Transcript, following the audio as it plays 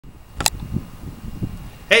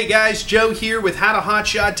Hey guys, Joe here with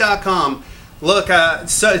HowToHotshot.com. Look,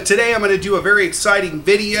 so today I'm going to do a very exciting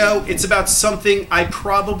video. It's about something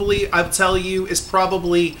I'll tell you, is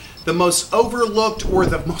probably the most overlooked or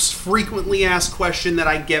the most frequently asked question that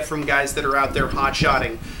I get from guys that are out there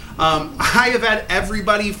hotshotting. I have had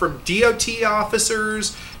everybody from DOT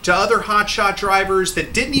officers to other hotshot drivers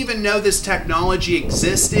that didn't even know this technology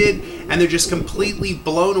existed, and they're just completely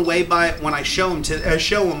blown away by it when I show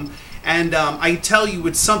them. And I tell you,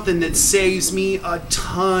 it's something that saves me a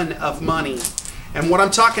ton of money. And what I'm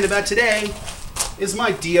talking about today is my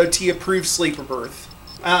DOT-approved sleeper berth.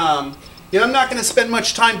 I'm not going to spend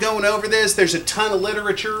much time going over this. There's a ton of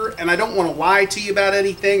literature, and I don't want to lie to you about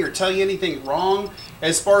anything or tell you anything wrong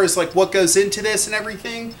as far as like what goes into this and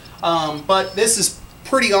everything. But this is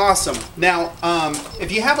pretty awesome. Now,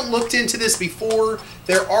 if you haven't looked into this before,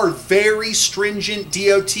 there are very stringent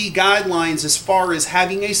DOT guidelines as far as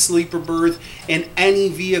having a sleeper berth in any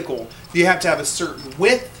vehicle. You have to have a certain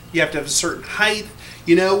width, you have to have a certain height.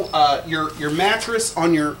 Your mattress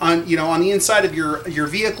on the inside of your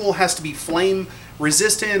vehicle has to be flame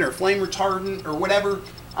resistant or flame retardant or whatever,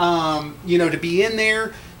 to be in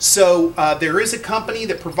there. So there is a company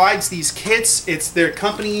that provides these kits. Their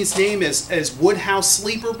company's name is Woodhouse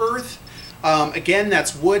Sleeper Birth. Again,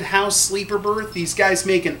 that's Woodhouse Sleeper Birth. These guys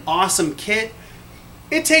make an awesome kit.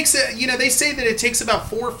 It takes, they say that it takes about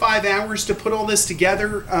 4 or 5 hours to put all this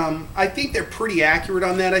together. I think they're pretty accurate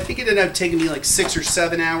on that. I think it ended up taking me like 6 or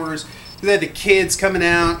 7 hours. They had the kids coming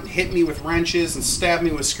out and hitting me with wrenches and stabbing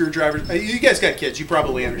me with screwdrivers. You guys got kids, you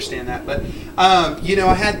probably understand that. But, I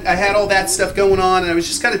had all that stuff going on, and I was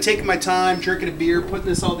just kind of taking my time, drinking a beer, putting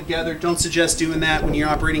this all together. Don't suggest doing that when you're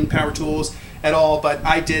operating power tools at all, but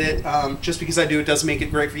I did it. Just because I do it doesn't make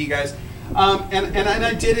it great for you guys. And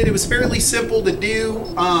I did it. It was fairly simple to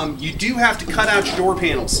do. You do have to cut out your door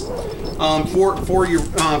panels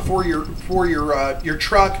for your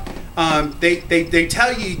truck. They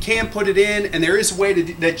tell you can't put it in, and there is a way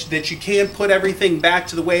that you can put everything back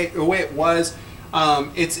to the way it was. I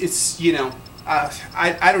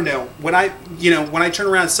don't know. When I turn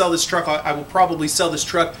around and sell this truck, I will probably sell this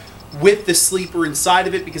truck with the sleeper inside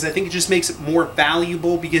of it, because I think it just makes it more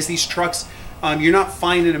valuable, because these trucks, you're not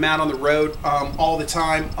finding them out on the road all the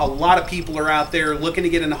time. A lot of people are out there looking to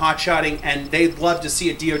get into hotshotting, and they'd love to see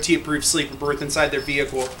a DOT-approved sleeper berth inside their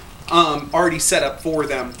vehicle, already set up for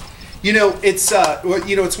them. It's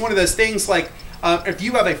one of those things like, if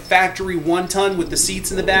you have a factory 1-ton with the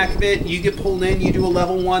seats in the back of it, you get pulled in, you do a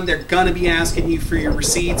level 1, they're gonna be asking you for your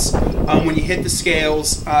receipts when you hit the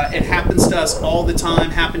scales. It happens to us all the time,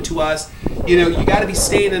 happened to us. You gotta be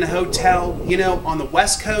staying in a hotel, on the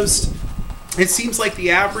West Coast. It seems like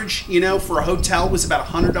the average, for a hotel was about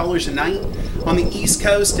 $100 a night. On the East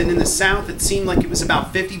Coast and in the South, it seemed like it was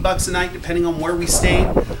about $50 a night, depending on where we stayed.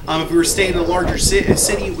 If we were staying in a larger city,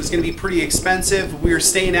 it was going to be pretty expensive. If we were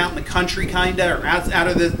staying out in the country, kinda, or out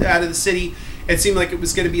of the city, it seemed like it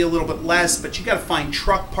was going to be a little bit less. But you got to find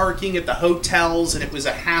truck parking at the hotels, and it was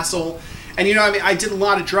a hassle. And I did a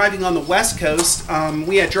lot of driving on the West Coast.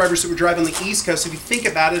 We had drivers that were driving on the East Coast. If you think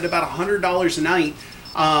about it, about $100 a night.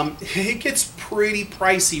 It gets pretty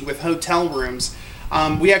pricey with hotel rooms.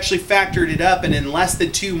 We actually factored it up, and in less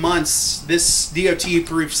than 2 months, this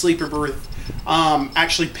DOT-approved sleeper berth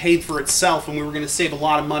actually paid for itself, and we were going to save a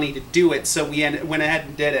lot of money to do it, so we went ahead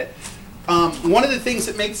and did it. One of the things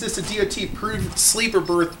that makes this a DOT-approved sleeper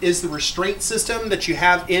berth is the restraint system that you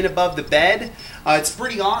have in above the bed. It's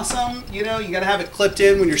pretty awesome. You got to have it clipped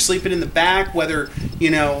in when you're sleeping in the back, whether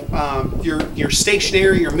you're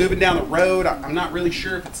stationary or moving down the road. I'm not really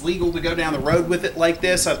sure if it's legal to go down the road with it like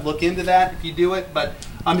this. I'd look into that if you do it, but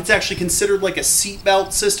it's actually considered like a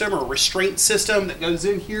seatbelt system or restraint system that goes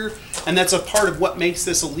in here, and that's a part of what makes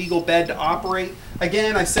this a legal bed to operate.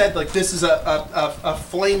 Again, I said, like, this is a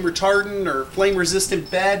flame retardant or flame resistant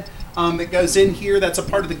bed that goes in here. That's a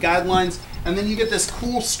part of the guidelines. And then you get this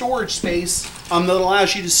cool storage space that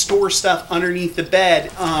allows you to store stuff underneath the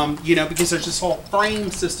bed, because there's this whole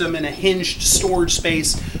frame system and a hinged storage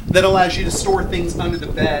space that allows you to store things under the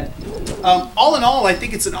bed. All in all, I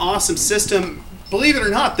think it's an awesome system. Believe it or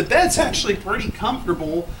not, the bed's actually pretty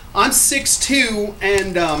comfortable. I'm 6'2",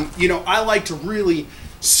 and I like to really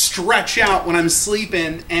stretch out when I'm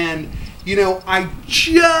sleeping, and I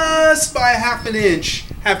just by half an inch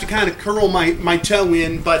have to kind of curl my toe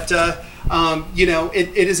in, but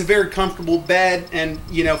it is a very comfortable bed, and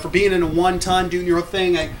for being in a 1-ton doing your own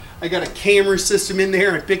thing, I got a camera system in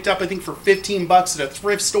there I picked up, I think, for $15 at a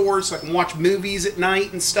thrift store, so I can watch movies at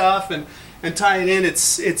night and stuff, and tie it in.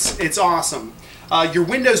 It's awesome. Your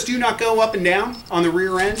windows do not go up and down on the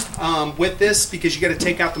rear end with this, because you got to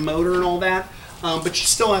take out the motor and all that. but you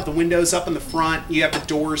still have the windows up in the front. You have the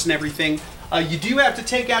doors and everything. You do have to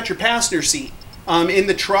take out your passenger seat in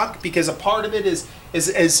the truck, because a part of it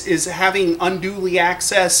is having unduly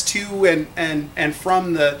access to and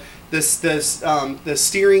from the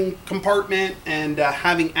steering compartment, and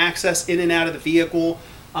having access in and out of the vehicle.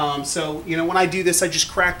 So, you know, when I do this, I just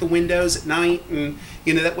crack the windows at night, and,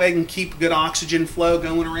 you know, that way I can keep good oxygen flow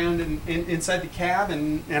going around inside the cab,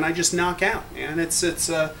 and I just knock out. And it's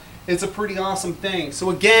a pretty awesome thing. So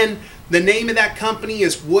again, the name of that company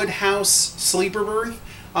is Woodhouse Sleeper Birth.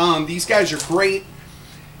 These guys are great.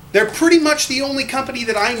 They're pretty much the only company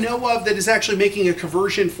that I know of that is actually making a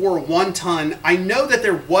conversion for a 1-ton. I know that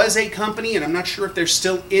there was a company, and I'm not sure if they're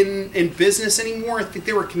still in business anymore. I think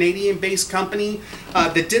they were a Canadian-based company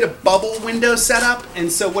that did a bubble window setup.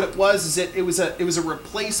 And so what it was is it was a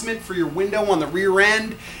replacement for your window on the rear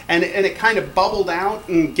end, and it kind of bubbled out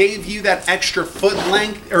and gave you that extra foot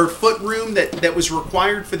length or foot room that was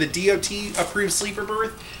required for the DOT approved sleeper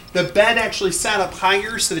berth. The bed actually sat up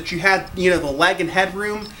higher so that you had, you know, the leg and head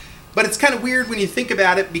room. But it's kind of weird when you think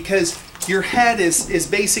about it, because your head is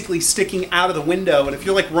basically sticking out of the window. And if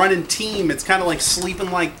you're like running team, it's kind of like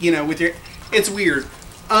sleeping like, you know, with your, it's weird.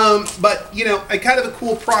 But, you know, a kind of a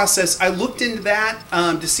cool process. I looked into that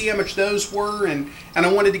to see how much those were, and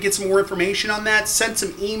I wanted to get some more information on that. Sent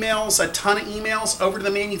some emails, a ton of emails over to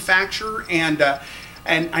the manufacturer,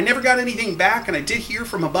 and I never got anything back. And I did hear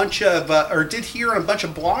from a bunch of, did hear on a bunch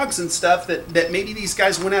of blogs and stuff that maybe these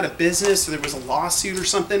guys went out of business, or there was a lawsuit or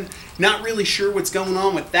something. Not really sure what's going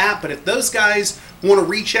on with that. But if those guys want to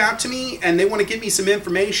reach out to me and they want to give me some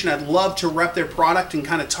information, I'd love to rep their product and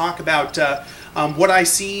kind of talk about what I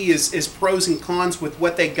see is pros and cons with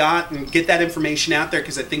what they got, and get that information out there,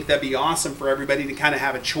 because I think that'd be awesome for everybody to kind of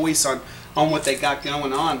have a choice on what they got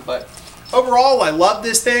going on. But overall, I love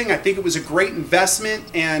this thing. I think it was a great investment,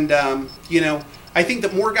 and you know, I think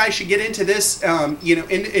that more guys should get into this, you know,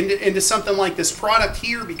 into something like this product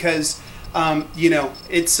here, because you know,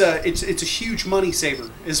 it's a huge money saver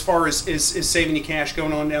as far as saving you cash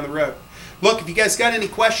going on down the road. Look, if you guys got any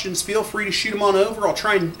questions, feel free to shoot them on over. I'll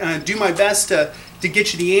try and do my best to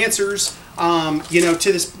get you the answers, you know,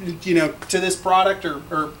 to this product,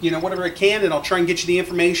 or you know, whatever I can, and I'll try and get you the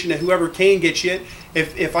information to whoever can get you it,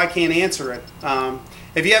 if I can't answer it.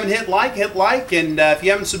 If you haven't hit like, and if you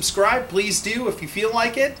haven't subscribed, please do if you feel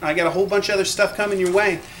like it. I got a whole bunch of other stuff coming your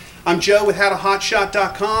way. I'm Joe with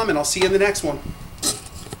HowToHotshot.com, and I'll see you in the next one.